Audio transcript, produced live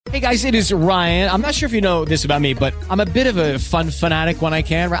Hey guys, it is Ryan. I'm not sure if you know this about me, but I'm a bit of a fun fanatic when I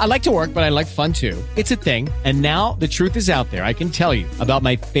can. I like to work, but I like fun too. It's a thing. And now the truth is out there. I can tell you about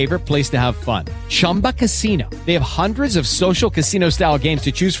my favorite place to have fun. Chumba Casino. They have hundreds of social casino style games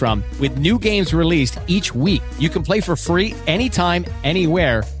to choose from with new games released each week. You can play for free anytime,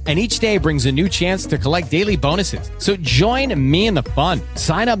 anywhere. And each day brings a new chance to collect daily bonuses. So join me in the fun.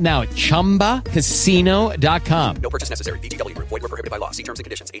 Sign up now at ChumbaCasino.com. No purchase necessary. VGW. Void where prohibited by law. See terms and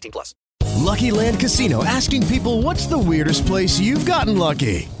conditions. 18+. Lucky Land Casino, asking people, what's the weirdest place you've gotten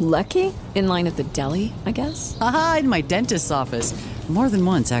lucky? Lucky? In line at the deli, I guess? Aha, in my dentist's office. More than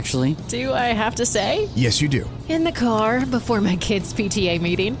once, actually. Do I have to say? Yes, you do. In the car before my kids' PTA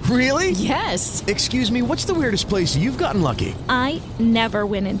meeting. Really? Yes. Excuse me, what's the weirdest place you've gotten lucky? I never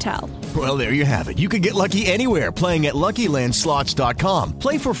win and tell. Well, there you have it. You can get lucky anywhere, playing at LuckyLandSlots.com.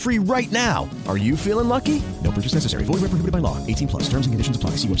 Play for free right now. Are you feeling lucky? No purchase necessary. Void where prohibited by law. 18+. Terms and conditions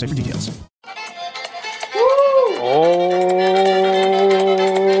apply. See website for details. Oh,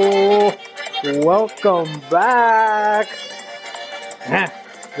 welcome back.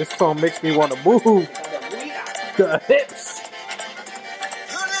 This song makes me want to move the hips.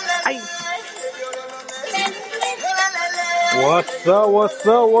 Aye. What's up, what's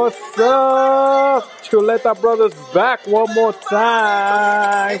up, what's up? Chuleta Brothers back one more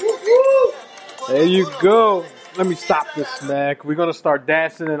time. There you go. Let me stop this, man. We're going to start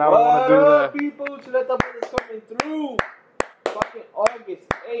dancing and I don't want to do that. People, Chuleta Brothers coming through. Fucking August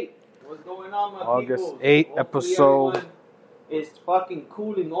 8th. What's going on, my August people? 8th, Hopefully episode. It's fucking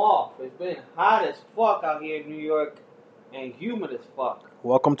cooling off. It's been hot as fuck out here in New York and humid as fuck.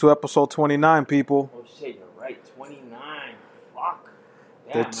 Welcome to episode 29, people. Oh shit, you're right. 29. Fuck.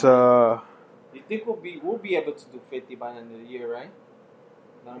 Damn, It's, man. You think we'll be able to do 50 by the end of the year, right?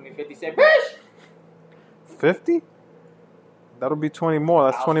 You know what I mean? 50 Cent. 50? That'll be 20 more.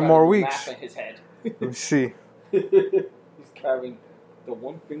 That's 20 more weeks. In his head. Let me see. He's carrying the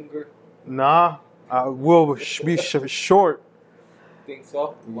one finger. Nah, I will be short. Think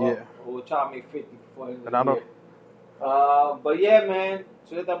so? Well, Yeah. We'll try to make 50 before the end And of I the don't. year. But yeah, man.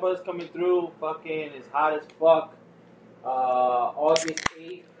 Chuleta Brothers coming through. Fucking, it's hot as fuck. August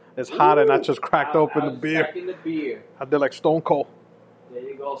 8th. It's hot and I just cracked open the was beer. cracking the beer. I did like Stone Cold. There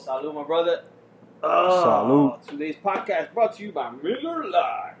you go. Salud, my brother. Salud. Today's podcast brought to you by Miller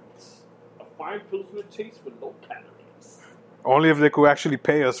Lite. A fine Pilsner taste with low calories. Only if they could actually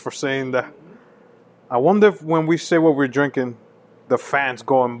pay us for saying that. I wonder if when we say what we're drinking, the fans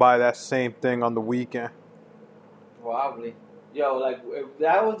go and buy that same thing on the weekend. Probably. Yo, like, if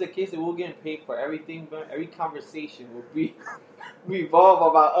that was the case, that we're getting paid for everything, but every conversation would be revolve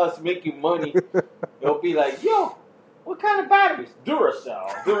about us making money. It'll be like, yo, what kind of batteries?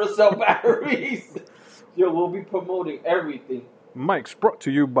 Duracell batteries. Yo, we'll be promoting everything. Mike's brought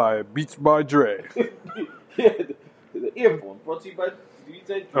to you by Beats by Dre. Yeah, the earphone brought to you by Beats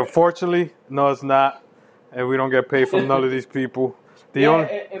by Dre. Unfortunately, no, it's not. And we don't get paid from none of these people.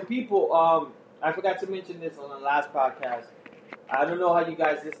 And people, I forgot to mention this on the last podcast. I don't know how you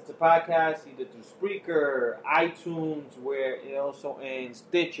guys listen to podcasts, either through Spreaker, iTunes, and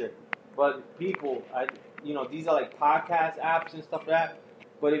Stitcher. But people, these are like podcast apps and stuff like that.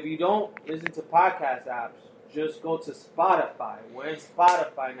 But if you don't listen to podcast apps, just go to Spotify. We're in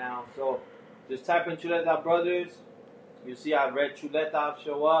Spotify now, so just type in Chuleta Brothers. You see our red Chuleta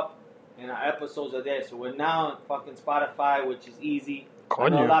show up, and our episodes are there. So we're now on fucking Spotify, which is easy. I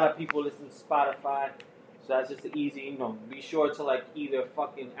know a lot of people listen to Spotify, so that's just easy. Be sure to like either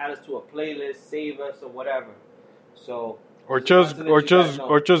fucking add us to a playlist, save us, or whatever. So Or just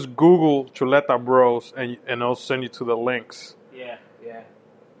Google Chuleta Bros and it'll send you to the links. Yeah.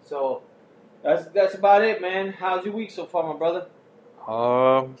 So that's about it, man. How's your week so far, my brother?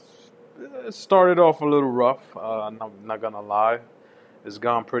 It started off a little rough. I'm not gonna lie. It's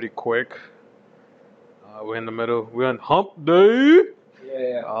gone pretty quick. We're in the middle. We're on hump day.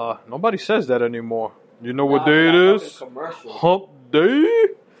 Yeah. Nobody says that anymore. You know what day it is? Hump day.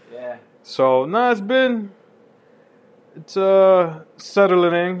 Yeah. So it's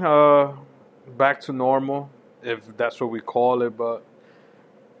settling back to normal, if that's what we call it. But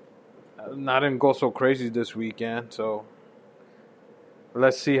I didn't go so crazy this weekend. So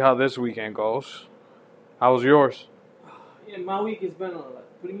let's see how this weekend goes. How was yours? Yeah, my week has been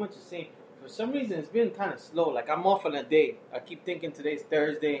pretty much the same. For some reason, it's been kind of slow. Like, I'm off on a day. I keep thinking today's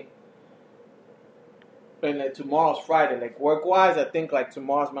Thursday. And like, tomorrow's Friday. Like, work-wise, I think, like,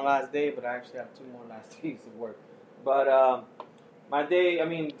 tomorrow's my last day. But I actually have 2 more last days of work. But my day,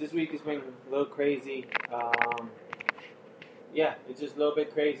 this week has been a little crazy. Yeah, it's just a little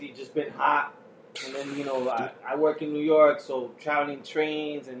bit crazy. Just been hot. And then, you know, I work in New York, so traveling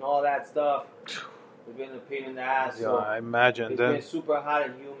trains and all that stuff, it's been a pain in the ass. Yeah, so I imagine. it's Then been super hot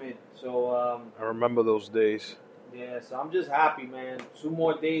and humid. So, I remember those days. yeah, so I'm just happy, man. 2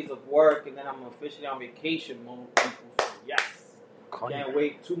 more days of work, and then I'm officially on vacation mode, people. So, yes. Can't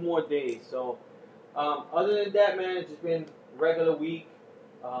wait. 2 more days. So, other than that, man, it's just been regular week.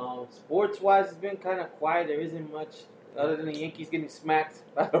 Sports-wise, it's been kind of quiet. There isn't much other than the Yankees getting smacked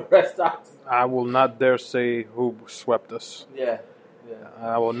by the Red Sox. I will not dare say who swept us. Yeah.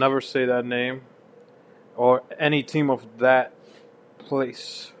 I will never say that name or any team of that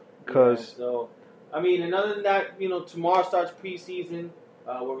place. Because So, I mean, and other than that, you know, tomorrow starts preseason.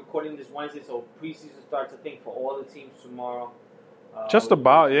 We're recording this Wednesday, so preseason starts, I think, for all the teams tomorrow. just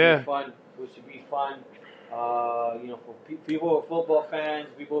about, which yeah. should be fun. You know, for people who are football fans,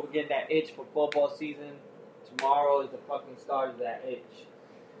 people who are getting that itch for football season. Tomorrow is the fucking start of that itch.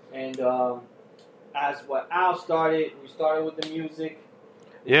 And as what Al started, we started with the music.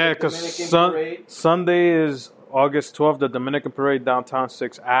 Yeah, because Sunday is August 12th, the Dominican Parade downtown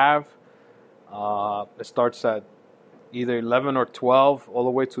 6th Ave. It starts at either 11 or 12, all the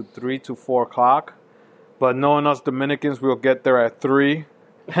way to 3 to 4 o'clock. But knowing us Dominicans, we'll get there at 3.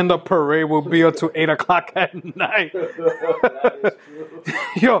 And the parade will be until 8 o'clock at night. That is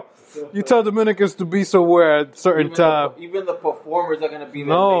true. Yo, you tell Dominicans to be somewhere at a certain time. Even the performers are going to be there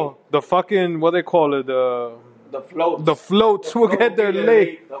No, late. the fucking, what they call it, The floats. the floats will get there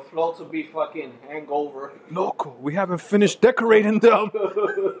late. The floats will be fucking hangover. Loco, we haven't finished decorating them.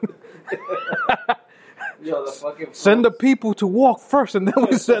 Yo, the fucking floats. Send the people to walk first, and then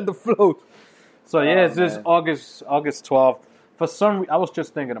we send the float. So yeah, it's this man. August 12th. For some reason, I was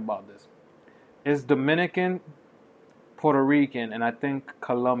just thinking about this. Is Dominican, Puerto Rican, and I think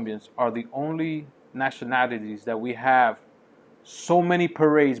Colombians are the only nationalities that we have so many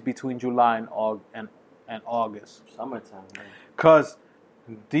parades between July and August. Summertime, man. Because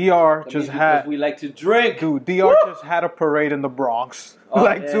DR That just means had... because we like to drink. Dude, DR just had a parade in the Bronx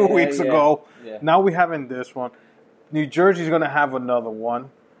Oh, 2 weeks ago. Yeah. Now we're having this one. New Jersey's going to have another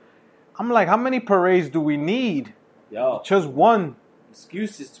one. I'm like, how many parades do we need? Yo, Just one.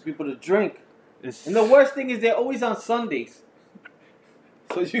 excuses to people to drink. It's- And the worst thing is they're always on Sundays.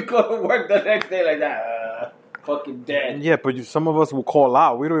 So you go to work the next day like that. Fucking dead. Yeah, but some of us will call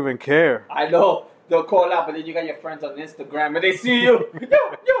out. We don't even care. I know. They'll call out, but then you got your friends on Instagram and they see you.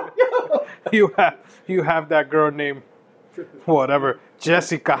 Yo. You have that girl named whatever,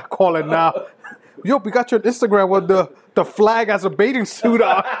 Jessica, calling now. Yo, we got your Instagram with the flag as a bathing suit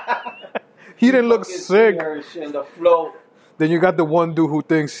on. He didn't look Fucking sick. see her and shit in the float. Then you got the one dude who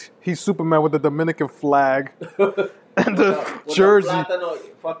thinks he's Superman with the Dominican flag and the With jersey. the Plátano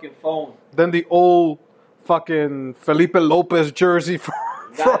fucking phone. Then the old fucking Felipe Lopez jersey from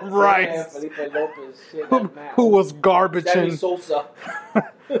Rice, Felipe Lopez, shit, who, that man. who was garbage Sammy in Sosa.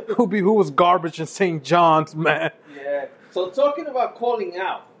 who was garbage in St. John's, man. Yeah. So talking about calling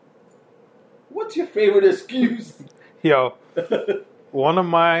out, what's your favorite excuse? Yo, one of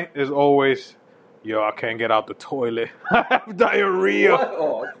mine is always, yo, I can't get out the toilet. I have diarrhea. What?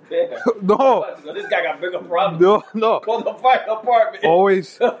 Oh, damn. No, This guy got bigger problems. no. Call the fire department.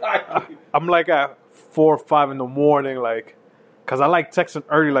 Always, I'm like at 4 or 5 in the morning, like, because I like texting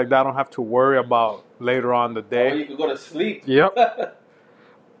early like that. I don't have to worry about later on the Or day. you can go to sleep. Yep.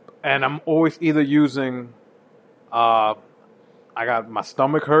 And I'm always either using, I got my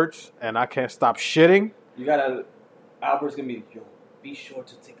stomach hurts and I can't stop shitting. You gotta, Albert's gonna be, yo, be sure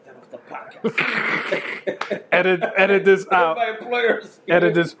to take that off the podcast. Edit this out. My employers.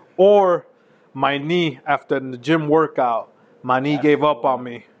 Edit this. Or my knee after the gym workout, my knee gave up on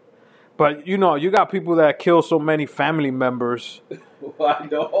me. But you know, you got people that kill so many family members. I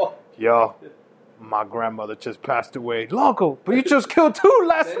know. Yo, my grandmother just passed away. Loco, but you just killed 2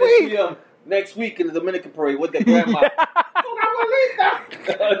 last Then they see week. him next week in the Dominican Parade with their grandma.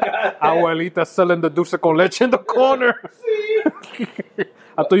 Abuelita selling the dulce con leche in the corner.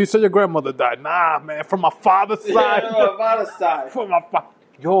 I thought you said your grandmother died. Nah, man, from my father's side. Yeah, my father's side. From my father.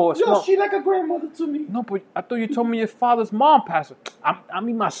 Yo, She like a grandmother to me. no, but I thought you told me your father's mom passed. I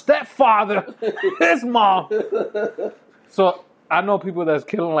mean, my stepfather, his mom. So I know people that's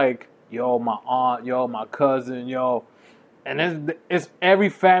killing like, yo, my aunt, yo, my cousin, yo. And it's every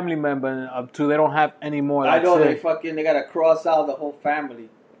family member up to they don't have any more. I know That's they gotta cross out the whole family.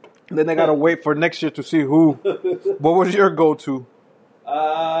 Then they gotta wait for next year to see who. What was your go-to?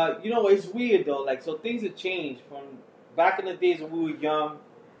 You know, it's weird though. Like, so things have changed from back in the days when we were young.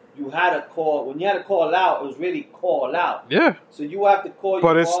 You had to call when you had to call out. It was really call out. Yeah, So you have to call your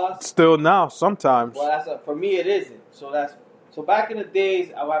but it's boss. still now sometimes. Well, for me it isn't. So back in the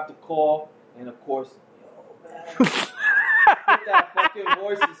days, I would have to call, And of course, yo, man, that fucking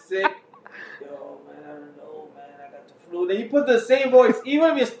voice is sick. Yo, man, I don't know, man, I got the flu. Then you put the same voice,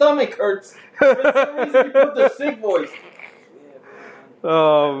 even if your stomach hurts. For some reason, you put the sick voice. Yeah, man.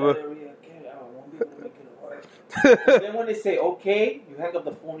 Oh, Diarrhea, I won't be able to make it work. And then when they say okay, you hang up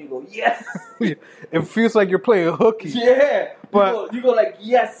the phone. You go yes. it feels like you're playing hooky. Yeah, But- you go like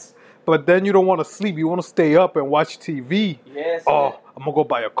yes. But then you don't want to sleep. You want to stay up and watch TV. Yes. Oh, I'm gonna go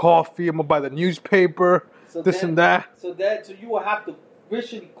buy a coffee. I'm gonna buy the newspaper. This and that. So you will have to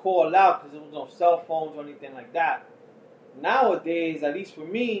visually call out because there was no cell phones or anything like that. Nowadays, at least for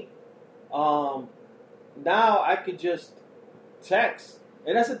me, now I could just text.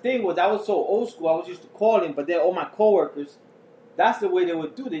 And that's the thing was I was so old school. I was used to calling, but then all my coworkers, that's the way they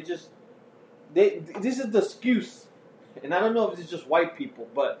would do. This is the excuse, and I don't know if it's just white people,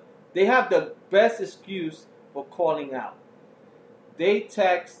 but they have the best excuse for calling out. They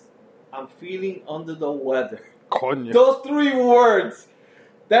text, "I'm feeling under the weather." Coño. Those 3 words.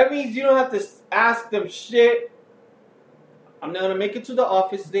 That means you don't have to ask them shit. I'm not gonna make it to the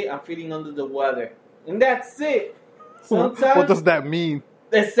office today. I'm feeling under the weather, and that's it. Sometimes, What does that mean?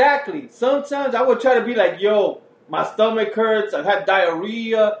 Exactly. Sometimes I would try to be like, "Yo, my stomach hurts. I had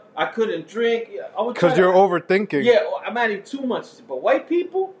diarrhea. I couldn't drink." I would try Because to- you're overthinking. Yeah, I'm adding too much. But white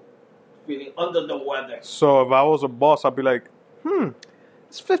people feeling under the weather. So if I was a boss, I'd be like,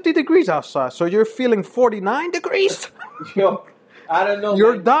 it's 50 degrees outside. So you're feeling 49 degrees? Yo, I don't know.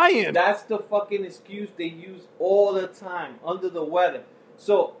 You're man. dying. That's the fucking excuse they use all the time. Under the weather.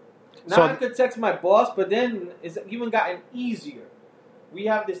 So now So- I could text my boss, but then it's even gotten easier. We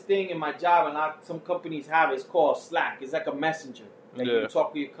have this thing in my job, and some companies have it. It's called Slack. It's like a messenger. Like you Yeah. can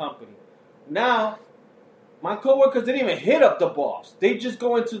talk with your company. Now, my coworkers didn't even hit up the boss. They just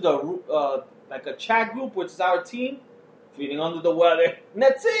go into the like a chat group, which is our team, feeling under the weather, and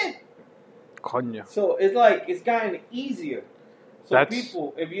that's it. Coño. So it's like it's gotten easier. So That's-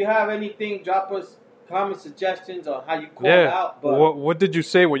 people, if you have anything, drop us comment suggestions on how you call Yeah. out. But What did you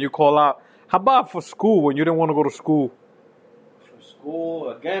say when you call out? How about for school when you didn't want to go to school? for school,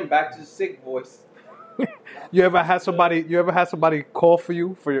 again, back to the sick voice. You ever had somebody call for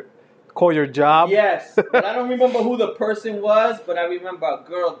you call your job? Yes, but I don't remember who the person was, but I remember a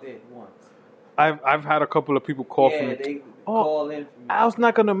girl did once. I've had a couple of people call for Yeah, me. they Oh, call in for me. Al's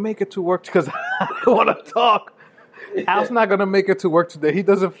not gonna make it to work because I don't want to talk. Al's not gonna make it to work today. He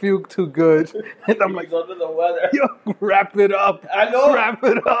doesn't feel too good, and I'm like, He's under the weather. yo, wrap it up. I know. Wrap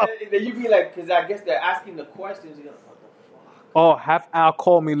it up. And then you be like, because I guess they're asking the questions. You're like, what the fuck? Oh, have Al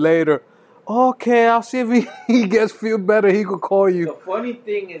call me later. Okay, I'll see if he feel better. He could call The you. funny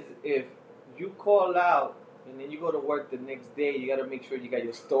thing is, if you call out and then you go to work the next day, you got to make sure you got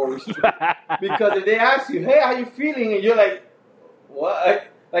your story straight. Because if they ask you, "Hey, how you feeling?" and you're like, "What?"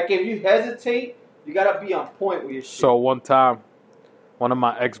 Like if you hesitate, you got to be on point with your shit. So one time, one of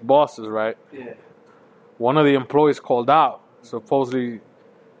my ex-bosses, right? Yeah. One of the employees called out. Supposedly,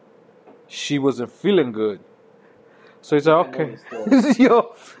 she wasn't feeling good. So he said, I know okay. this story.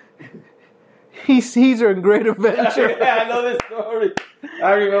 Yo, he sees her in Great Adventure. Yeah, I know this story.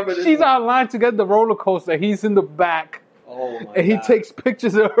 I remember this. She's one. online to get the roller coaster. He's in the back. Oh my And he God. takes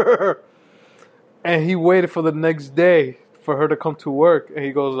pictures of her. And he waited for the next day for her to come to work. And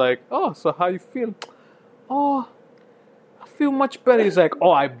he goes like, oh, so how you feeling? Oh, I feel much better. He's like,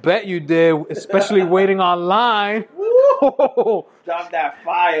 oh, I bet you did, especially waiting online. Woo! Drop that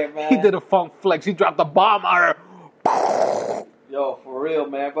fire, man. He did a funk flex. He dropped a bomb on her. Yo, for real,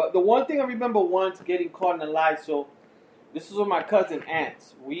 man. But the one thing I remember once getting caught in the lie. So this was with my cousin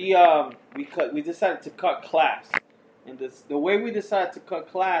Ants. We decided to cut class, and the way we decided to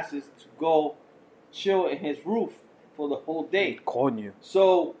cut class is to go chill in his roof for the whole day. Coño.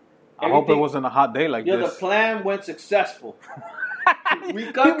 So I hope it everything- wasn't a hot day like Yeah, the this. plan went successful. We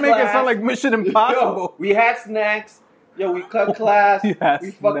You cut make it class. sound like Mission Impossible. Yo, we had snacks. Yo, we cut class. You had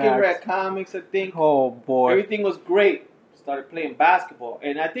we fucking snacks. read comics, I think. Oh, boy. Everything was great. Started playing basketball.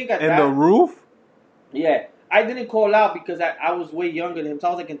 And I think at In that... the roof? Yeah. I didn't call out because I was way younger than him. So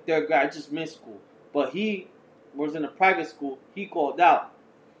I was like in 3rd grade. I just missed school. But he was in a private school. He called out.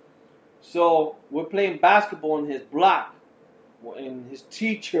 So we're playing basketball in his block. And his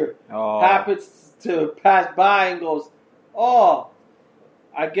teacher happens to pass by and goes, oh,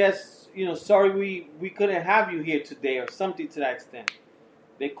 I guess, sorry we couldn't have you here today or something to that extent.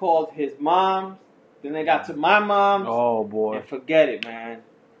 They called his mom. Then they got to my mom. Oh, boy. And forget it, man.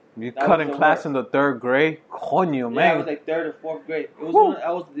 You That cut was in the class worst. in the 3rd grade? Coño, Yeah, I man. was like 3rd or 4th grade. It was Woo.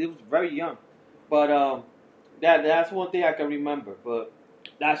 it was very young. But that's one thing I can remember. But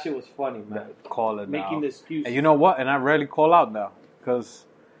that shit was funny, man. Call it Making now. the excuse. And you know what? And I rarely call out now. Because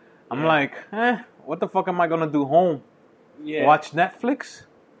I'm like, what the fuck am I gonna do home? Yeah. Watch Netflix?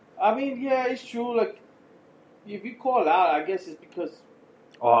 I mean, yeah, it's true. Like, if you call out, I guess it's because.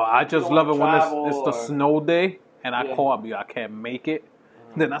 Oh, I just don't love it when travel it's the or- snow day and I Yeah. call up, I can't make it.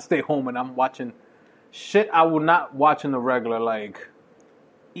 Then I stay home and I'm watching shit I would not watch in the regular, like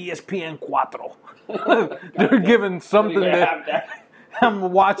ESPN 4. They're giving something that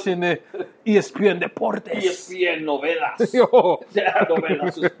I'm watching the ESPN Deportes. ESPN novelas. Yo, They have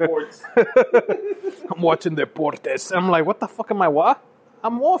novelas of sports. I'm watching Deportes. I'm like, what the fuck am I what?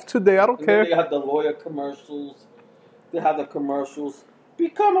 I'm off today. I don't And then care. they have the lawyer commercials. They have the commercials.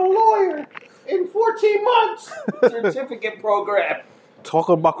 Become a lawyer in 14 months. Certificate program.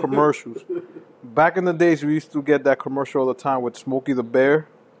 Talking about commercials. Back in the days, we used to get that commercial all the time with Smokey the Bear.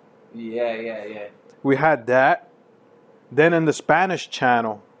 Yeah. We had that. Then in the Spanish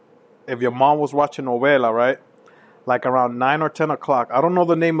channel, if your mom was watching novela, right? Like around 9 or 10 o'clock. I don't know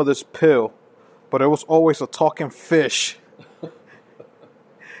the name of this pill, but it was always a talking fish.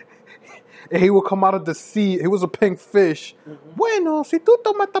 And he would come out of the sea. He was a pink fish. Bueno, si tú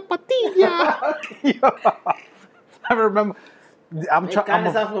tomas tapatilla. I remember. It kind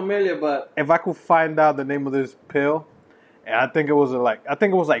of sounds familiar, but If I could find out the name of this pill, and I think it was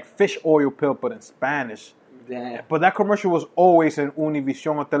like fish oil pill, but in Spanish. damn. But that commercial was always in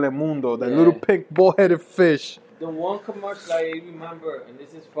Univision or Telemundo. That Yeah. little pink bull-headed fish. The one commercial I remember, and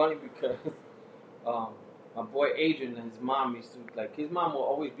this is funny because my boy Adrian and his mom used to, like, his mom will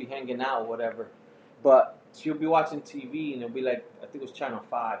always be hanging out or whatever, but she'll be watching TV and it'll be like, I think it was Channel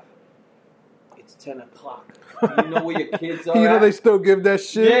 5. It's 10 o'clock. You know where your kids are You know at? they still give that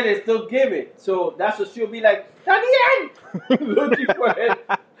shit? Yeah, they still give it. So that's what she'll be like, Daniel! Looking for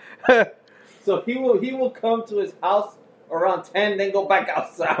it. So he will come to his house around 10, then go back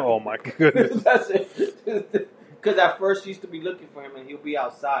outside. Oh my goodness. That's it. Because at first she used to be looking for him and he'll be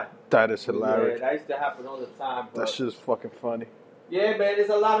outside. That is hilarious. Yeah, that used to happen all the time. But That shit is fucking funny. yeah, man, there's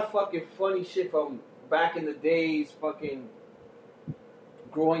a lot of fucking funny shit from back in the days, fucking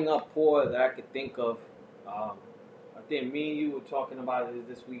growing up poor that I could think of. I think me and you were talking about it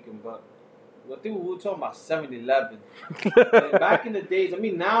this weekend, but I think we were talking about 7-Eleven. And back in the days, I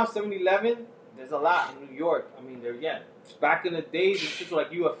mean, now 7-Eleven, there's a lot in New York. I mean, back in the days, it's just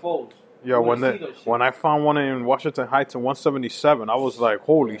like UFOs. Yo, You when wouldn't see those shit. when I found one in Washington Heights in 177, I was like,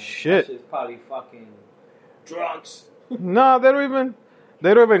 holy That shit. shit's probably fucking drugs. Nah, they don't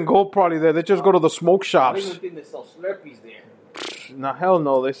even go probably there. They just go to the smoke I don't shops. even think they sell Slurpees there. Nah, hell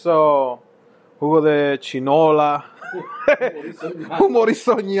no. They sell jugo de chinola. Humor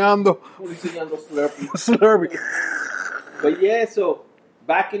soñando. Slurpee. Slurpee. But yeah, so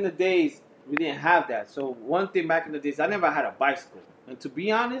back in the days, we didn't have that. So one thing back in the days, I never had a bicycle. And to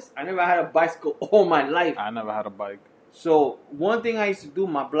be honest, I never had a bicycle all my life. I never had a bike. So one thing I used to do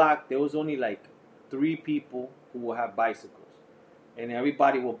in my block, there was only like 3 people who would have bicycles. And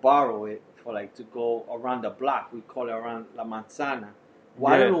everybody would borrow it for like to go around the block. We call it around La Manzana.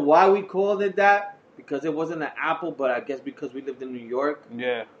 Well, I don't know why we called it that. Because it wasn't an Apple, but I guess because we lived in New York.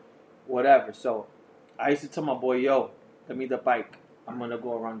 Yeah. Whatever. So I used to tell my boy, yo, give me the bike. I'm going to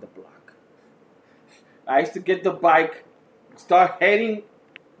go around the block. I used to get the bike, start heading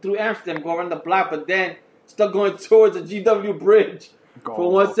through Amsterdam, go around the block, but then start going towards the GW Bridge from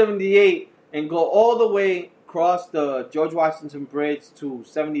 178 and go all the way across the George Washington Bridge to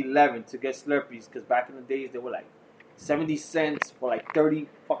 7-Eleven to get Slurpees. Because back in the days, they were like 70 cents for like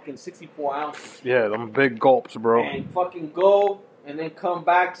 64 ounces. Yeah, them big gulps, bro. And fucking go and then come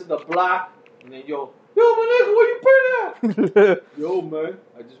back to the block and then yo, my nigga, where you been at? Yo, man,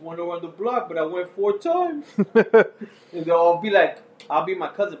 I just went around the block, but I went 4 times. And they'll be like, I'll be my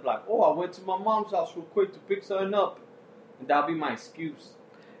cousin block. Oh, I went to my mom's house real quick to pick something up. And that'll be my excuse. So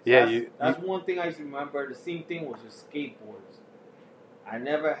Yeah, that's one thing I used to remember. The same thing was with skateboards. I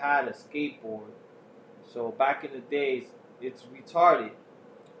never had a skateboard. So back in the days, it's retarded.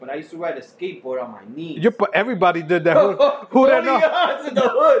 But I used to ride a skateboard on my knees. But everybody did that. Who didn't Only know? us in the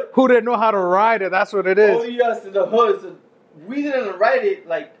hood. Who didn't know how to ride it? That's what it is. Only us in the hood. So we didn't ride it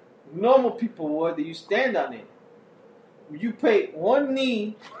like normal people would. That you stand on it. You pay one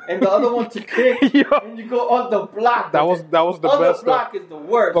knee and the other one to kick, Yo. and you go on the block. That was the other best. block is the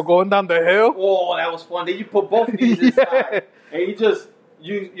worst. But going down the hill. Oh, that was fun. Then you put both knees inside, and you just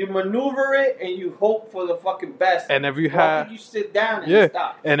you maneuver it, and you hope for the fucking best. And if you Or had, you sit down and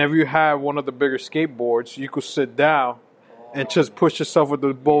stop. and if you had one of the bigger skateboards, you could sit down and just push yourself with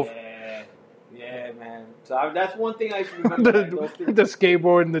the both Yeah, man. So that's one thing I used to remember. the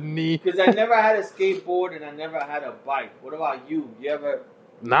skateboard and the knee. Because I never had a skateboard and I never had a bike. What about you? You ever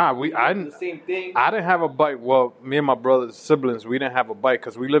Nah, I The didn't. same thing. I didn't have a bike. Well, me and my brother's siblings, we didn't have a bike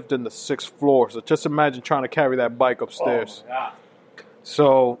because we lived in the 6th floor. So just imagine trying to carry that bike upstairs. Oh my God.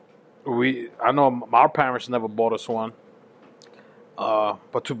 So I know our parents never bought us one.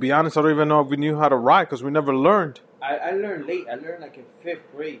 But to be honest, I don't even know if we knew how to ride because we never learned. I learned late. I learned like in 5th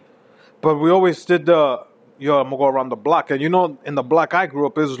grade. But we always did I'm gonna go around the block, and in the block I grew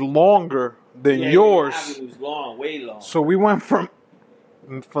up is longer than yours. It was long, way long. So we went from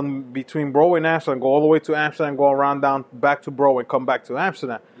between Broadway and Amsterdam, go all the way to Amsterdam, go around down back to Broadway, come back to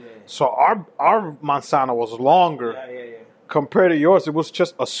Amsterdam. Yeah. So our Manzana was longer Yeah. compared to yours. It was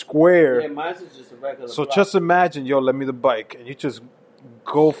just a square. Yeah, mine was just a regular. So block. just imagine, let me the bike, and you just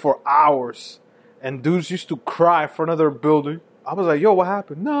go for hours. And dudes used to cry in front of their building. I was like, yo, what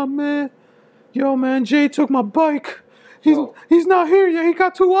happened? Nah, man. Yo, man, Jay took my bike. He's not here yet. He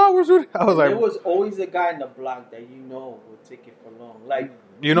got 2 hours with it. I was like, there was always a guy in the block that would take it for long. Like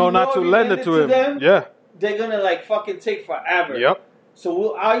not to if you lend it to him. them, Yeah. They're gonna like fucking take forever. Yep.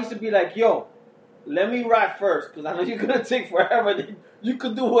 So I used to be like, yo, let me ride first because I know you're gonna take forever. You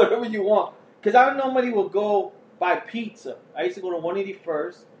could do whatever you want. Because I normally would go buy pizza. I used to go to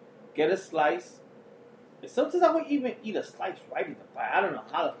 181st, get a slice. And sometimes I would even eat a slice right in the bite. I don't know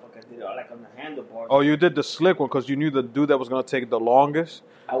how the fuck I did it, like on the handlebars. Oh, you did the slick one because you knew the dude that was going to take the longest.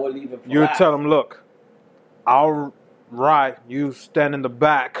 I would leave it for You would last. tell him, look, I'll ride. You stand in the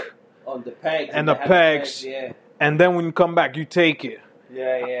back. On the pegs. And they the have pegs. Yeah. And then when you come back, you take it.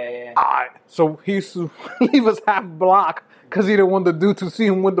 Yeah. All right. So he used to leave us half block because he didn't want the dude to see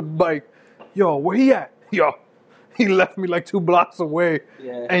him with the bike. Yo, where he at? Yo, he left me like 2 blocks away.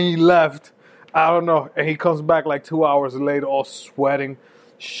 Yeah. And he left. I don't know. And he comes back like 2 hours later all sweating,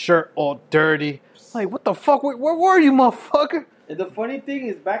 shirt all dirty. Like, what the fuck? Where were you, motherfucker? And the funny thing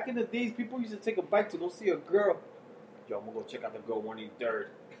is, back in the days, people used to take a bike to go see a girl. Yo, I'm going to go check out the girl 183rd.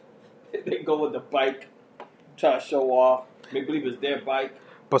 They go with the bike, try to show off. Make believe it's their bike.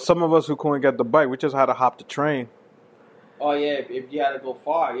 But some of us who couldn't get the bike, we just had to hop the train. Oh, yeah, if you had to go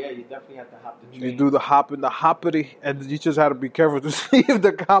far, yeah, you definitely have to hop the train. You do the hoppity, and you just had to be careful to see if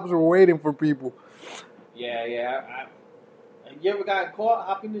the cops were waiting for people. Yeah. You ever got caught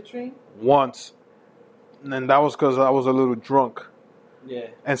hopping the train? Once. And that was because I was a little drunk. Yeah.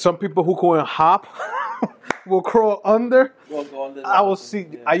 And some people who couldn't hop will crawl under. We'll go under I will see.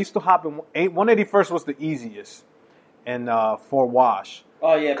 Yeah. I used to hop in 181st was the easiest, and Fort Wash.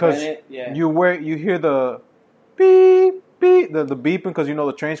 Oh yeah, Because Bennett, yeah. you hear the beep beep the beeping because you know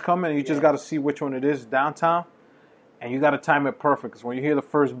the train's coming, and you just got to see which one it is downtown, and you got to time it perfect. Because when you hear the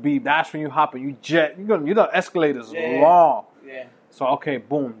first beep, that's when you hop and you jet. You know the escalator's long. Yeah. So okay,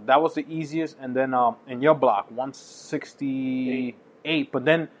 boom, that was the easiest, and then in your block 168, but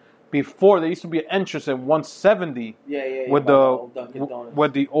then. Before there used to be an entrance at 170 with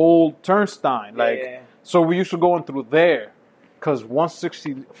the old turnstile. So we used to go in through there because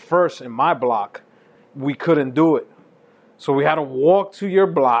 161st in my block we couldn't do it. So we had to walk to your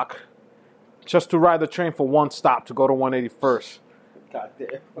block just to ride the train for one stop to go to 181st. God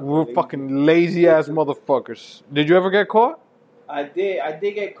damn. We were fucking lazy ass motherfuckers. Did you ever get caught? I did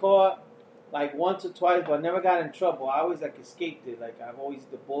get caught like once or twice, but I never got in trouble. I always like escaped it. Like I've always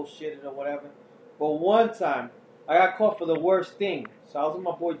the bullshitted or whatever. But one time I got caught for the worst thing. So I was with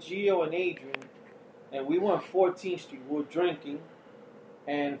my boy Gio and Adrian, and we went 14th Street. We were drinking,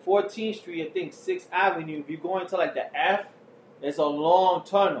 and 14th Street, I think 6th Avenue. If you go into like the F, it's a long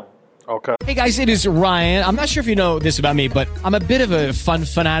tunnel. Okay. Hey guys, it is Ryan. I'm not sure if you know this about me, but I'm a bit of a fun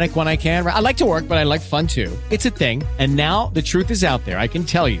fanatic when I can. I like to work, but I like fun too. It's a thing. And now the truth is out there. I can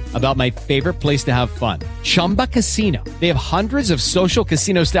tell you about my favorite place to have fun. Chumba Casino. They have hundreds of social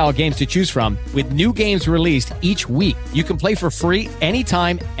casino style games to choose from with new games released each week. You can play for free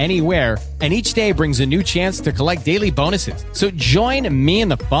anytime, anywhere. And each day brings a new chance to collect daily bonuses. So join me in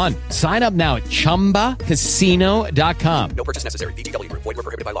the fun. Sign up now at ChumbaCasino.com. No purchase necessary. VGW Group. Void where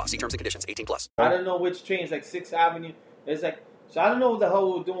prohibited by law. See terms and conditions. 18+. I don't know which trains, like 6th Avenue. It's like, so I don't know what the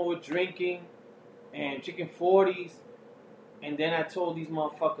hell we were doing with drinking and chicken 40s. And then I told these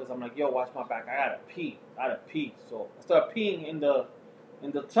motherfuckers, I'm like, yo, watch my back. I gotta pee. So I started peeing in the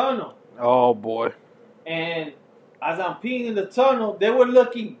tunnel. Oh boy. And as I'm peeing in the tunnel, they were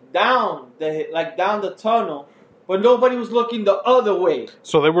looking down the tunnel, but nobody was looking the other way.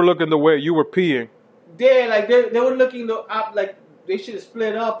 So they were looking the way you were peeing. They were looking up like they should have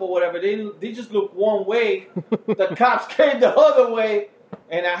split up or whatever. They just looked one way. The cops came the other way,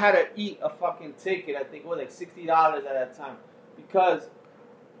 and I had to eat a fucking ticket. I think it was like $60 at that time because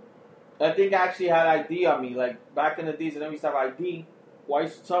I think I actually had ID on me. Like back in the days, I never used to have ID. Why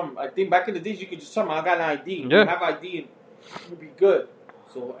used to tell them? I think back in the days you could just tell them I got an ID. Yeah. You have ID, and you'd be good.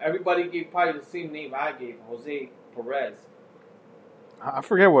 So everybody gave probably the same name I gave, Jose Perez. I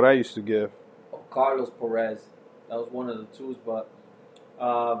forget what I used to give. Or Carlos Perez. That was one of the twos, but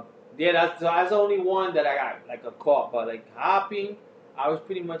yeah, that's the only one that I got like a caught. But like hopping, I was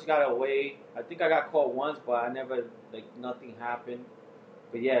pretty much got away. I think I got caught once, but I never nothing happened.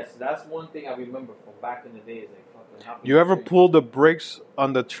 But yes, that's one thing I remember from back in the days. Like fucking hopping. You ever pulled the brakes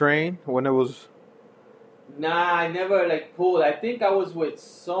on the train when it was? Nah, I never pulled. I think I was with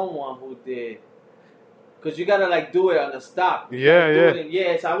someone who did. Cause you gotta do it on the stop.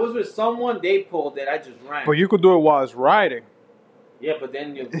 Yes, I was with someone. They pulled it. I just ran. But you could do it while it's riding. Yeah, but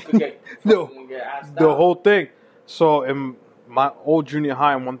then you could get get asked the out. whole thing. So in my old junior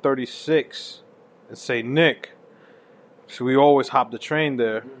high in 136, in St. Nick, so we always hop the train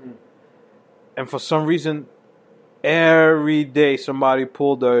there. Mm-hmm. And for some reason, every day somebody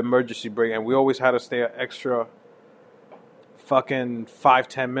pulled the emergency brake, and we always had to stay an extra fucking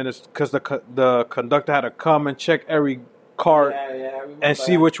 5-10 minutes because the conductor had to come and check every cart and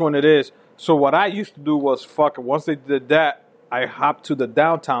see which one it is. So what I used to do was once they did that, I hopped to the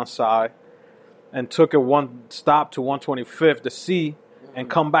downtown side and took it one stop to 125th, the C, and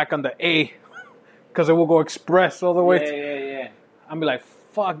come back on the A because it will go express all the way. Yeah. I'm be like,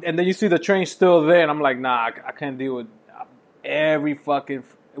 fuck. And then you see the train still there, and I'm like, nah, I can't deal with every fucking.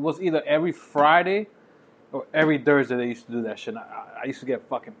 It was either every Friday or every Thursday they used to do that shit. I used to get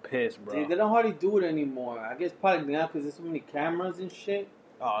fucking pissed, bro. Dude, they don't hardly do it anymore. I guess probably now because there's so many cameras and shit.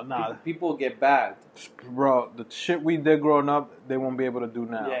 Oh, nah. People get bagged. Bro, the shit we did growing up, they won't be able to do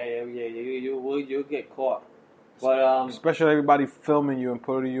now. Yeah. You'll get caught. But especially everybody filming you and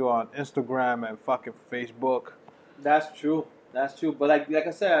putting you on Instagram and fucking Facebook. That's true. But like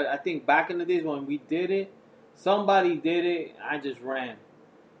I said, I think back in the days when we did it, somebody did it. I just ran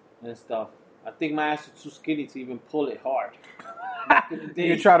and stuff. I think my ass was too skinny to even pull it hard. Back in the days.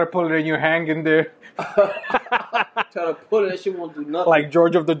 You try to pull it and you're hanging there. Try to pull it, that shit won't do nothing. Like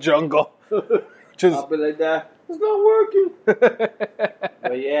George of the Jungle. I'll be like that. It's not working.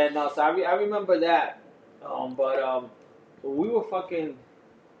 But yeah, no. So I remember that. But we were fucking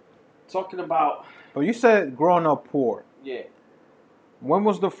talking about. But you said growing up poor. Yeah. When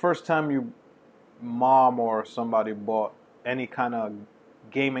was the first time your mom or somebody bought any kind of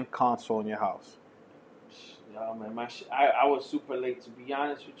gaming console in your house? Yeah, man, I was super late, to be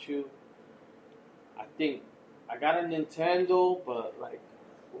honest with you. I think I got a Nintendo, but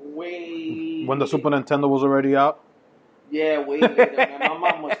way... When the Super Nintendo was already out? Yeah, way later, man. My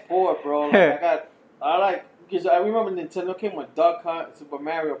mom was poor, bro. Because I remember Nintendo came with Duck Hunt, Super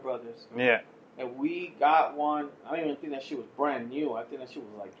Mario Brothers. Yeah. And we got one. I don't even think that shit was brand new. I think that shit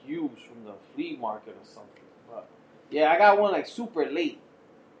was used from the flea market or something. But yeah, I got one super late.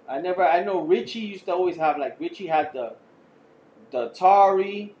 I know Richie used to always have Richie had the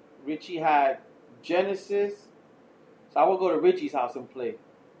Atari. Richie had Genesis. So I would go to Richie's house and play.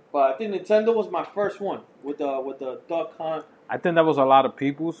 But I think Nintendo was my first one with the Duck Hunt. I think that was a lot of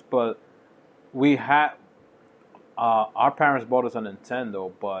people's, but we had our parents bought us a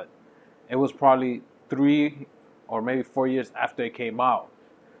Nintendo, but it was probably 3 or maybe 4 years after it came out.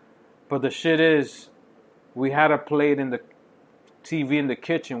 But the shit is, we had to play it in the TV in the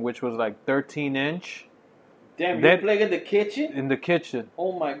kitchen, which was 13-inch. Damn, you play in the kitchen? In the kitchen.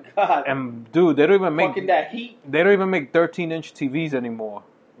 Oh my god. And dude, they don't even make fucking that heat. They don't even make 13-inch TVs anymore.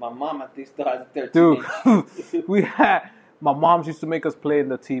 My mom, I think, still has a 13-inch. Dude, my mom used to make us play in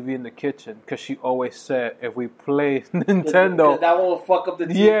the TV in the kitchen because she always said if we play Nintendo, that won't fuck up the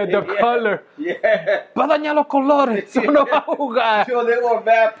TV. Yeah, the color. Yeah. Va dañar los colores. No va a jugar. Yo, they were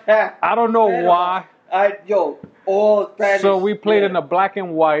bad packed. I don't know why. All Spanish. So we played in a black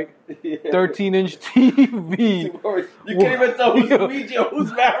and white 13-inch TV. You can't even tell who's Luigi or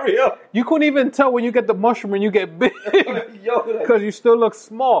who's Mario. You couldn't even tell when you get the mushroom and you get big because you still look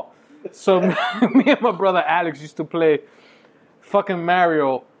small. So me and my brother Alex used to play fucking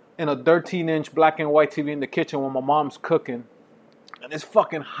Mario in a 13-inch black and white TV in the kitchen when my mom's cooking. And it's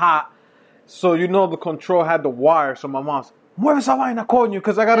fucking hot. So the control had the wire. So my mom's, mueve esa vaina, coño,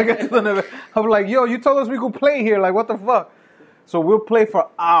 because I got to get to the never. I'm like, yo, you told us we could play here. What the fuck? So we'll play for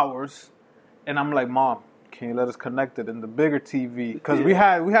hours. And I'm like, Mom, can you let us connect it in the bigger TV? Because we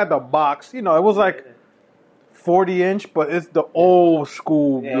had the box. It was 40-inch, but it's the old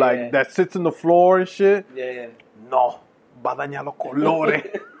school, that sits in the floor and shit. Yeah. No. Va dañar los colores.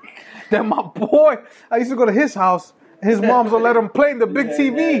 Then my boy, I used to go to his house. His mom's would let him play in the big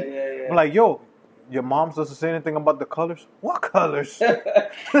TV. Yeah. I'm like, yo, your mom's doesn't say anything about the colors? What colors?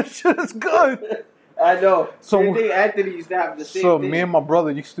 That shit is good. I know. So Anthony used to have the same thing. So me and my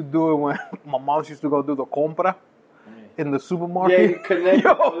brother used to do it when my mom used to go do the compra. in the supermarket. Yeah, you connected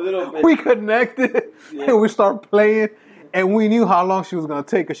a little bit. We connected and we started playing, and we knew how long she was gonna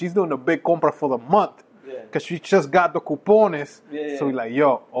take because she's doing a big compra for the month. Yeah. Because she just got the cupones. Yeah. So we like,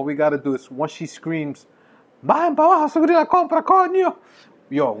 yo, all we gotta do is once she screams, "Vayan pa abajo, subir la compra, coño."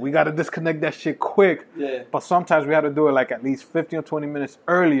 Yo, we gotta disconnect that shit quick. Yeah. But sometimes we had to do it like at least 15 or 20 minutes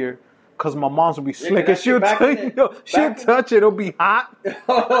earlier. Cause my mom's would be slick and she'll touch it, it'll be hot.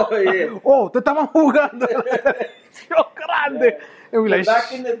 Oh yeah. Oh, te estaban jugando. Yo, grande. And we like,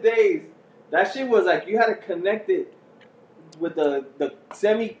 back in the days, that shit was like you had to connect it with the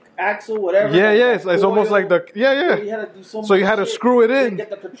semi-axle, whatever. yeah, like yeah. that It's almost coil. like the You yeah. had to do so So you much had to shit. screw it in.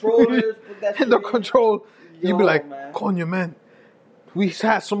 Get the controllers, put that shit And the in. control. You'd be Yo, like, man. coño, man. We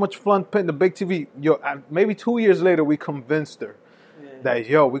had so much fun playing the big TV. Yo, maybe 2 years later, we convinced her that,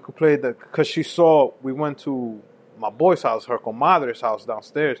 yo, we could play because she saw, we went to my boy's house, her comadre's house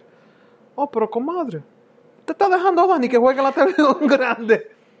downstairs. Oh, pero comadre, te está dejando Dani que juegue la televisión grande.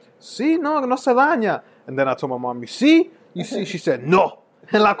 Sí, no se daña. And then I told my mom, you see? She said, no.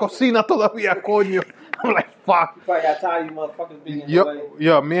 En la cocina todavía, coño. I'm like, fuck. You probably got tired of you motherfuckers being in the way.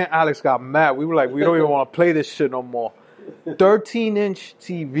 Yo, me and Alex got mad. We were like, we don't even want to play this shit no more. 13-inch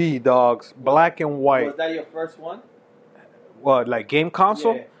TV, dogs, black and white. Was that your first one? What, like game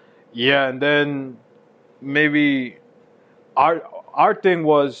console? Yeah, and then maybe our thing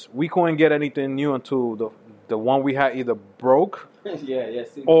was we couldn't get anything new until the one we had either broke yeah.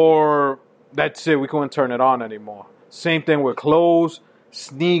 or that's it. We couldn't turn it on anymore. Same thing with clothes,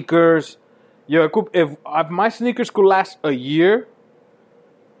 sneakers. Yeah, if my sneakers could last a year,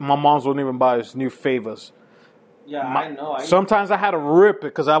 my mom's wouldn't even buy us new favors. Yeah, I know. Sometimes I had to rip it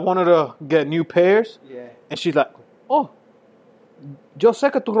because I wanted to get new pairs. Yeah. And she's like, oh, yo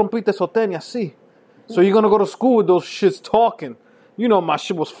sé que tú rompiste esos tenis así. So you're going to go to school with those shits talking. You know, my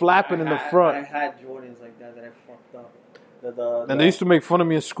shit was flapping in the front. I had Jordans like that I fucked up. And they used to make fun of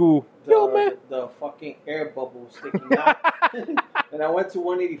me in school. Yo, man. The fucking air bubble sticking out. And I went to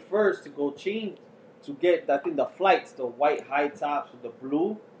 181st to go change to get, I think, the flights, the white high tops with the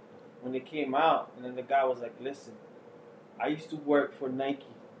blue. When they came out, and then the guy was like, listen, I used to work for Nike,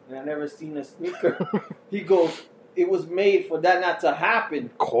 and I never seen a sneaker. He goes, it was made for that not to happen.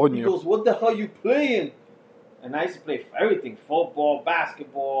 Coño. He goes, what the hell you playing? And I used to play everything, football,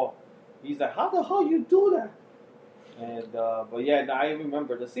 basketball. He's like, how the hell you do that? And, but yeah, I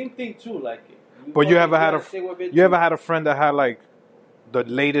remember the same thing too, like. But you ever had a friend that had like the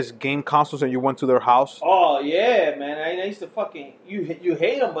latest game consoles and you went to their house? Oh yeah, man! I used to fucking you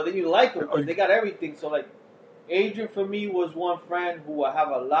hate them, but then you like them because they got everything. So like, Adrian for me was one friend who would have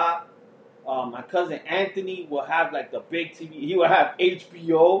a lot. My cousin Anthony will have like the big TV. He would have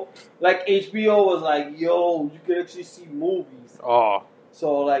HBO. Like HBO was like, yo, you could actually see movies. Oh.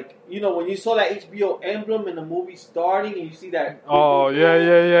 So like, you know, when you saw that HBO emblem in the movie starting, and you see that. Oh yeah.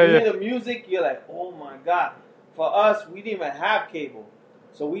 You hear the music, you're like, oh my god. For us, we didn't even have cable.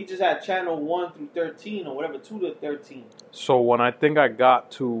 So we just had channel 1 through 13 or whatever, 2 to 13. So when I think I got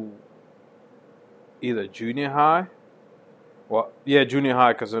to either junior high, junior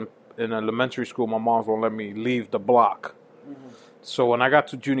high, because in elementary school, my mom won't let me leave the block. Mm-hmm. So when I got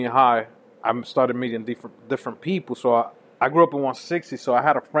to junior high, I started meeting different people. So I grew up in 160, so I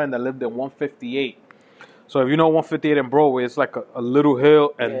had a friend that lived in 158. So if you know 158 in Broadway, it's like a little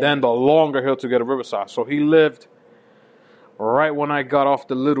hill and then the longer hill to get to Riverside. So he lived right when I got off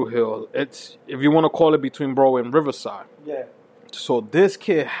the little hill. It's, if you want to call it, between Broadway and Riverside. Yeah. So this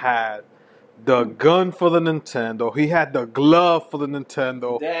kid had the gun for the Nintendo. He had the glove for the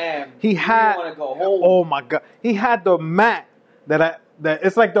Nintendo. Damn. He had. Want to go home. Oh my god. He had the mat that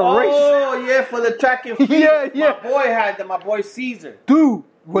it's like the race. Oh yeah, for the track and field. Yeah. My boy had that. My boy Caesar. Dude,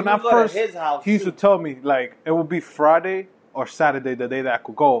 when I go first, to his house he used to tell me like it would be Friday or Saturday, the day that I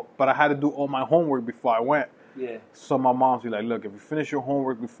could go, but I had to do all my homework before I went. Yeah. So my mom's be like, look, if you finish your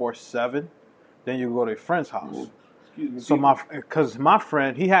homework before 7, then you go to your friend's house. So because my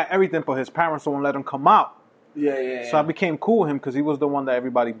friend, he had everything, but his parents won't let him come out. Yeah. So I became cool with him because he was the one that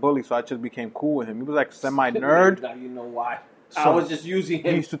everybody bullied. So I just became cool with him. He was like semi-nerd. Now you know why. So I was just using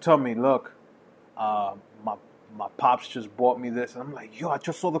him. He used to tell me, look, my pops just bought me this. And I'm like, yo, I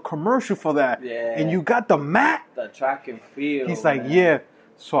just saw the commercial for that. Yeah. And you got the mat? The track and field. He's like, yeah.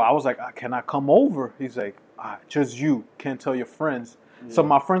 So I was like, can I come over? He's like, just you. Can't tell your friends. Yeah. So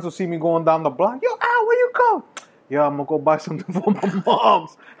my friends will see me going down the block. Yo, Al, where you go? Yeah, I'm going to go buy something for my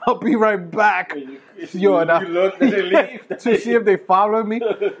mom's. I'll be right back. You look and they leave. To see if they follow me.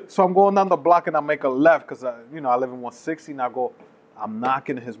 So I'm going down the block and I make a left because, I live in 160. And I'm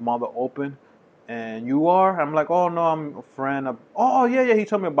knocking his mother open. And you are? I'm like, oh, no, I'm a friend. Oh, yeah, he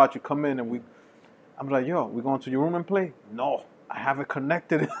told me about you. Come in. And I'm like, yo, we going to your room and play? No, I have it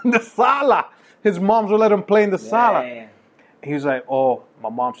connected in the sala. His moms will let him play in the sala. He was like, oh, my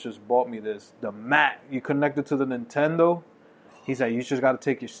mom's just bought me this. The mat, you connect it to the Nintendo. He's like, you just got to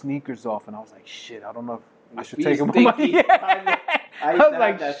take your sneakers off. And I was like, shit, I don't know if I should take them off. I used to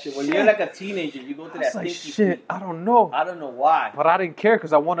like that shit. When you're like a teenager, you go to that stinky shit, feet. I don't know. I don't know why. But I didn't care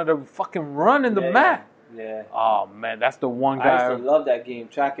because I wanted to fucking run in the mat. Yeah. Oh, man, that's the one I guy. used to love that game,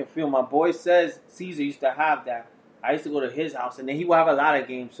 track and field. My boy says Caesar used to have that. I used to go to his house, and then he would have a lot of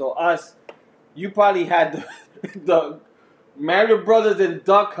games. So you probably had the Mario Brothers and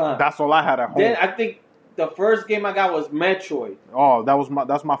Duck Hunt. That's all I had at home. Then I think the first game I got was Metroid. Oh,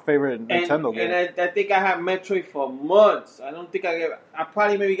 that's my favorite Nintendo game. And I think I had Metroid for months. I don't think I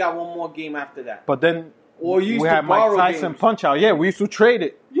probably maybe got one more game after that. But then or you used we to had Mike borrow Tyson games. Punch Out. Yeah, we used to trade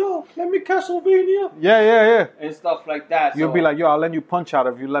it. Yo, let me Castlevania. Yeah. And stuff like that. You'll so. be like, yo, I'll lend you Punch Out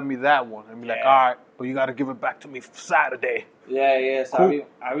if you let me that one. And be like, all right, but you got to give it back to me Saturday. Yeah. So Cool.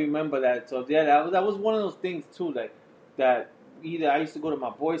 I remember that. So yeah, that was one of those things too. Like that. Either I used to go to my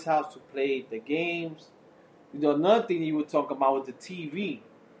boy's house to play the games. Another thing you were talking about was the TV.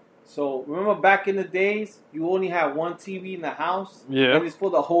 So remember back in the days, you only had one TV in the house. Yeah. And it's for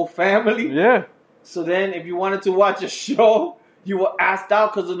the whole family. Yeah. So then, if you wanted to watch a show, you were asked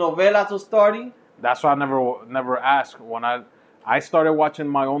out because the novelas were starting. That's why I never asked. When I started watching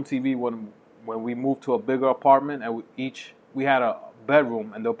my own TV when we moved to a bigger apartment and we had a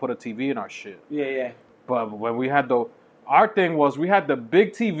bedroom and they'll put a TV in our shit. Yeah. But when we had our thing was we had the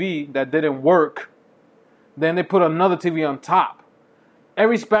big TV that didn't work. Then they put another TV on top.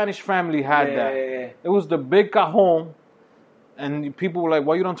 Every Spanish family had that. Yeah. It was the big cajon, and people were like,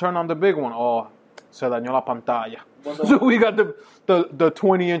 "Why you don't turn on the big one?" Oh, se dañó la pantalla. So we got the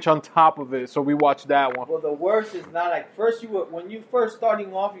 20-inch on top of it. So we watched that one. Well, the worst is not like when you first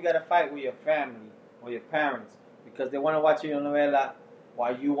starting off, you got to fight with your family or your parents because they want to watch your novela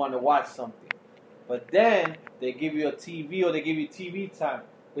while you want to watch something. But then they give you a TV or they give you TV time.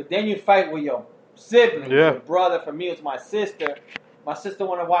 But then you fight with your siblings, your brother. For me, it's my sister. My sister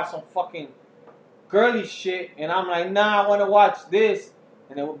want to watch some fucking girly shit, and I'm like, nah, I want to watch this.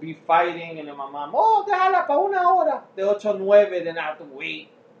 And they would be fighting, and then my mom, oh, déjala pa una hora. De 8 a 9, then I have to wait,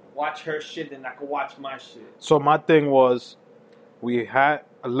 watch her shit, then I could watch my shit. So my thing was, we had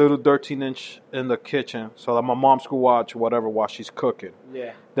a little 13-inch in the kitchen so that my mom could watch whatever while she's cooking.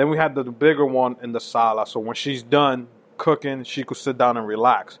 Yeah. Then we had the bigger one in the sala, so when she's done cooking, she could sit down and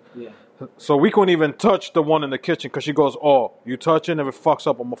relax. Yeah. So we couldn't even touch the one in the kitchen because she goes, oh, you touch it, and if it fucks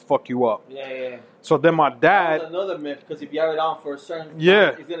up, I'm going to fuck you up. Yeah. So then my dad... That was another myth, because if you have it on for a certain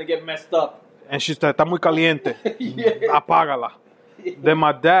time, it's going to get messed up. And she said, está muy caliente. Apágala. Then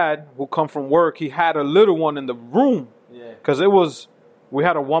my dad, who come from work, he had a little one in the room. Yeah. Because we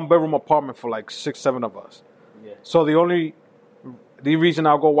had a 1-bedroom apartment for like 6-7 of us. Yeah. So the reason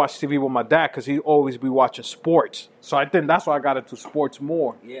I'll go watch TV with my dad, because he'd always be watching sports. So I think that's why I got into sports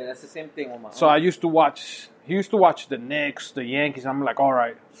more. Yeah, that's the same thing with my So he used to watch the Knicks, the Yankees. I'm like, all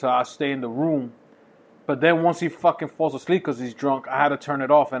right. So I stay in the room. But then once he fucking falls asleep because he's drunk, I had to turn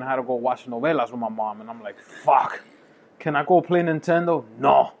it off and I had to go watch novelas with my mom. And I'm like, fuck. Can I go play Nintendo?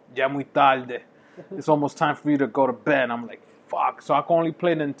 No. Ya muy tarde. It's almost time for you to go to bed. I'm like, fuck. So I can only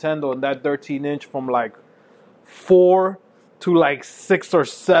play Nintendo in that 13-inch from like 4 to like 6 or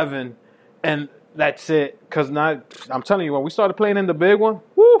 7. And that's it. Because now, I'm telling you, when we started playing in the big one,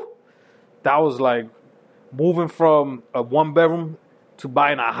 woo, that was like moving from a 1-bedroom to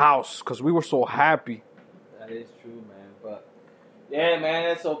buying a house because we were so happy. That is true, man. But yeah,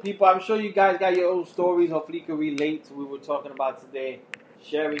 man. So people, I'm sure you guys got your own stories. Hopefully you can relate to what we were talking about today.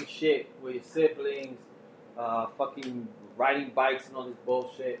 Sharing shit with your siblings, fucking riding bikes and all this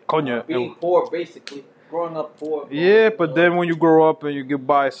bullshit. Coño, being poor, basically. Growing up poor. Yeah, but then when you grow up and you get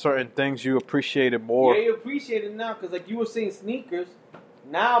by certain things, you appreciate it more. Yeah, you appreciate it now because like you were saying sneakers.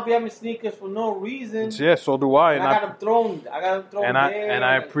 Now I'll be having sneakers for no reason. Yeah, so do I. And I got them thrown. And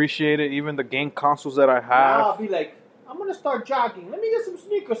I appreciate it. Even the game consoles that I have. Now I'll be like, I'm gonna start jogging. Let me get some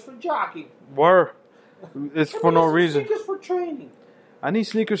sneakers for jogging. Word. It's for no reason. Sneakers for training. I need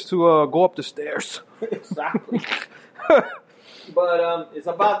sneakers to go up the stairs. Exactly. But it's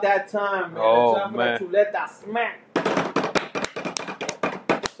about that time, man. Oh, it's time for man. that Chuleta smack.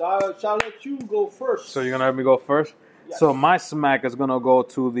 So I'll let you go first. So you're gonna let me go first? Yes. So my smack is gonna go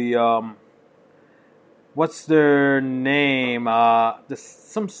to the what's their name?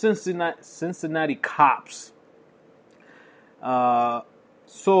 Some Cincinnati cops.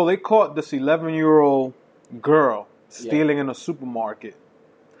 So they caught this 11-year-old girl stealing in a supermarket.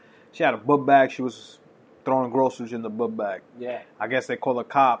 She had a book bag. She was throwing groceries in the book bag. Yeah. I guess they called the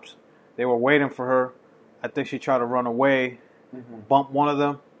cops. They were waiting for her. I think she tried to run away, bumped one of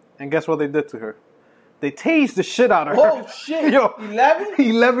them, and guess what they did to her? They tased the shit out of her. Oh, shit. Yo, 11?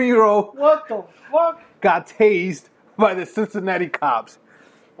 11-year-old What the fuck? got tased by the Cincinnati cops.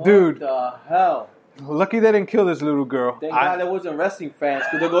 Dude, What the hell? lucky they didn't kill this little girl. Thank God there wasn't wrestling fans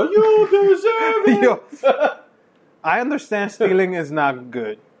because they go, you deserve it. Yo, I understand stealing is not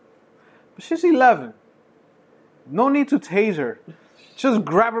good, but she's 11. No need to tase her. Just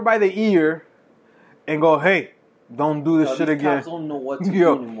grab her by the ear and go, hey, don't do this Yo, shit these again. cops don't know what to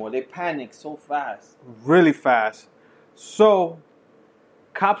Yo. do anymore. They panic so fast. Really fast. So,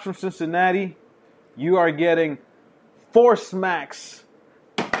 cops from Cincinnati, you are getting 4 smacks.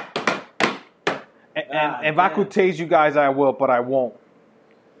 And if I could tase you guys, I will, but I won't.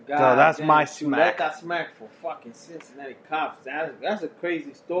 God, So that's damn, my you smack. Let that smack for fucking Cincinnati cops. That's a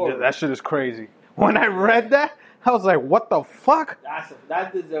crazy story. That shit is crazy. When I read that, I was like, what the fuck?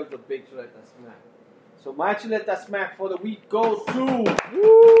 That deserves a big Chuleta smack. So my Chuleta smack for the week goes to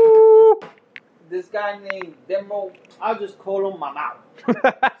Woo! this guy named Demo. I'll just call him Mamau.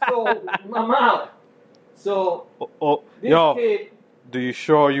 So Mamau. So this Yo, kid. do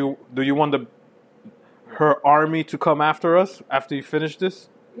you want her army to come after us after you finish this?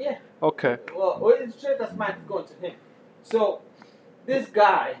 Yeah. Okay. Well, it's Chuleta smack is going to him. So this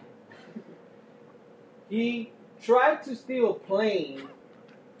guy, he tried to steal a plane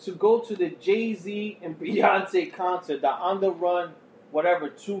to go to the Jay-Z and Beyonce concert, the On the Run, whatever,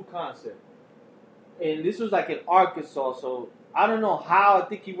 2 concert. And this was like in Arkansas, so I don't know how. I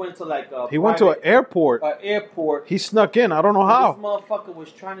think he went to like a He went to an airport. airport. He snuck in. I don't know This how. motherfucker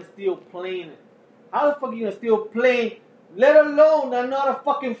was trying to steal a plane. How the fuck are you gonna steal a plane, let alone not a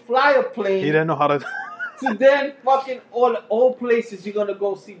fucking fly a plane? He didn't know how to. To then fucking all places you're gonna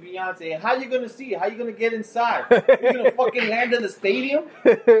go see Beyonce. How you gonna see it? How you gonna get inside? You gonna fucking land in the stadium?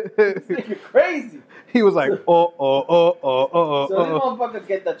 This nigga crazy. He was like, oh. So this motherfucker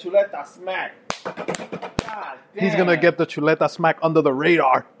get the Chuleta smack. God damn. He's gonna get the Chuleta smack under the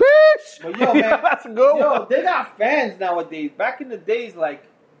radar. Bitch! But yo, man, Let's go. Yo, they got fans nowadays. Back in the days, like,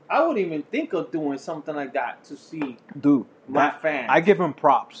 I wouldn't even think of doing something like that to see Dude, my fans. I give him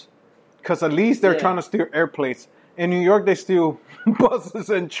props. Because at least they're trying to steal airplanes. In New York, they steal buses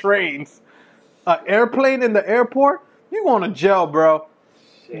and trains. An airplane in the airport? You going to jail, bro.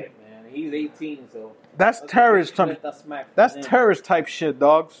 Shit, man. He's 18, so. That's terrorist type. That's him. terrorist type shit,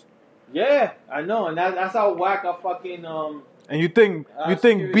 dogs. Yeah, I know, and that's how whack I fucking And you think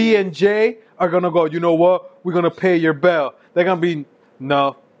security. B and J are gonna go? You know what? We're gonna pay your bail. They're gonna be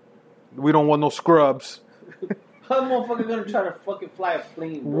no. We don't want no scrubs. How motherfucker gonna try to fucking fly a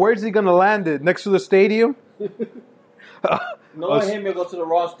plane? Bro? Where's he gonna land it? Next to the stadium? Knowing him, he'll go to the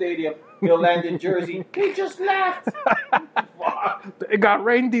wrong stadium. He'll land in Jersey. He just left. Fuck. It got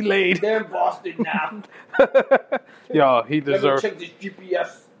rain delayed. They're in Boston now. Yo, he Let me deserves. check this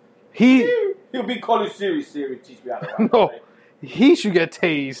GPS. He'll be calling Siri. Siri, teach me how to ride. No, he should get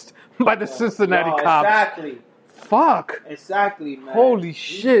tased by the Cincinnati cops. Exactly. Fuck. Exactly, man. Holy He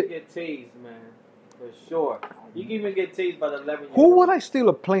shit. should get tased, man. For sure. You can even get tased by the 11-year-old. Who would I steal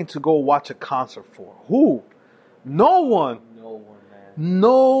a plane to go watch a concert for? Who? No one. No one, man.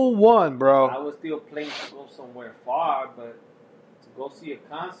 No one, bro. I would steal planes to go somewhere far, but to go see a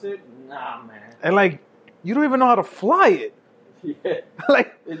concert, nah, man. And like, you don't even know how to fly it. Yeah.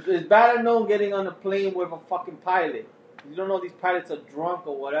 Like, It's bad enough getting on a plane with a fucking pilot. You don't know these pilots are drunk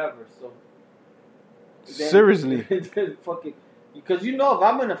or whatever, so. seriously. Fucking, because you know if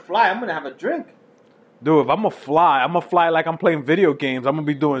I'm gonna fly, I'm gonna have a drink. Dude, if I'm gonna fly like I'm playing video games. I'm gonna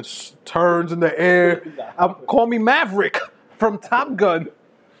be doing turns in the air. Call me Maverick from Top Gun.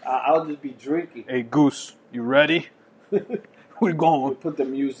 I'll just be drinking. Hey, Goose, you ready? We're going. Put the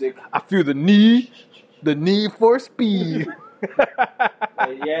music. I feel the need for speed.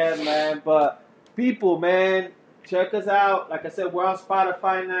 Yeah, man. But people, man, check us out. Like I said, we're on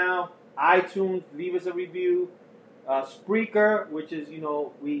Spotify now, iTunes. Leave us a review. Spreaker, which is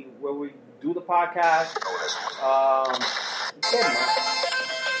where we do the podcast. Yeah,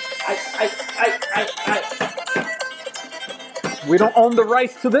 man. We don't own the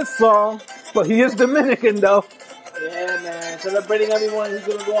rights to this song, but he is Dominican though. Yeah, man. Celebrating everyone who's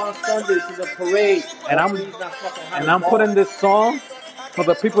gonna go on Sunday to the parade. And I'm putting this song for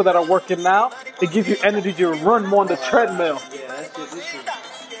the people that are working out. It gives you energy to run more on the treadmill. Yeah, that's just this is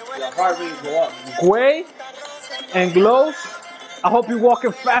your heart rate go up. Gway and Glows, I hope you're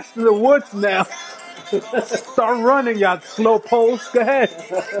walking fast in the woods now. Start running, y'all slow pose. Go ahead.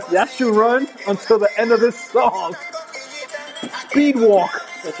 Y'all should run until the end of this song. Speed walk.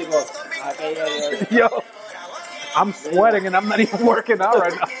 There she goes. Yo, I'm sweating and I'm not even working out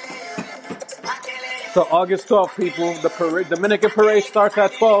right now. So August 12th, people, the parade, Dominican parade starts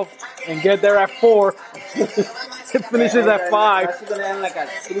at 12 and get there at 4. It finishes at 5. That's going to end like at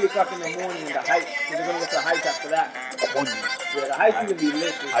 3 o'clock in the morning in the Heights. So they're going to go to the Heights after that. Yeah, the Heights is going to be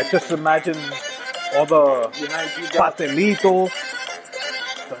lit. I just imagine all the pastelitos,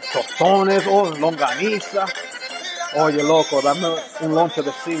 the tostones, longaniza. Oye, loco, dame un lonche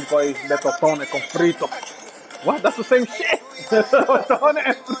de 5 ahí de tostones con frito. What? That's the same shit.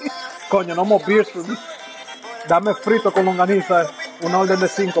 Tostones. Coño, no more beers for me. Dame frito con longaniza, una orden de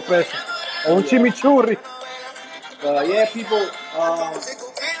 5 pesos. O un chimichurri. Yeah, people,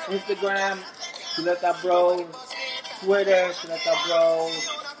 Instagram, Chuleta Bros, Twitter, Chuleta Bros,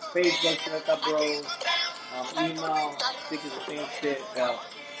 Facebook, Chuleta Bros, email, I think it's the same shit.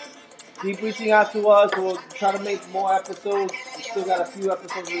 Keep reaching out to us. We'll try to make more episodes. We still got a few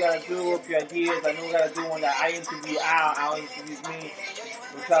episodes we got to do, a few ideas. I know we got to do one that I interview Al interviews me.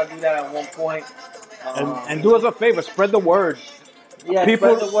 We'll try to do that at one point. And do us a favor, spread the word. Yeah,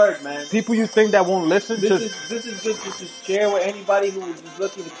 spread the word, man. People you think that won't listen, this is good just to share with anybody who is just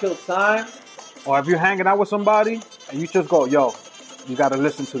looking to kill time. Or if you're hanging out with somebody and you just go, yo, you got to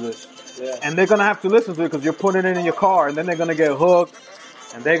listen to this. Yeah. And they're going to have to listen to it because you're putting it in your car and then they're going to get hooked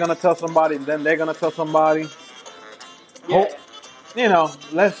and they're going to tell somebody and then they're going to tell somebody. Yeah. You know,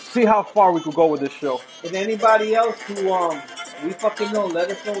 let's see how far we could go with this show. And anybody else who we fucking know,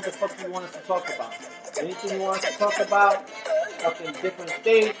 let us know what the fuck you want us to talk about. Anything you want us to talk about, fucking different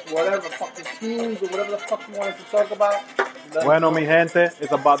states, whatever, fucking shoes, or whatever the fuck you want us to talk about. Bueno, mi gente,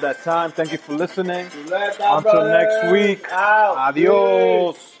 it's about that time. Thank you for listening. Until next week. Out.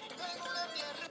 Adios.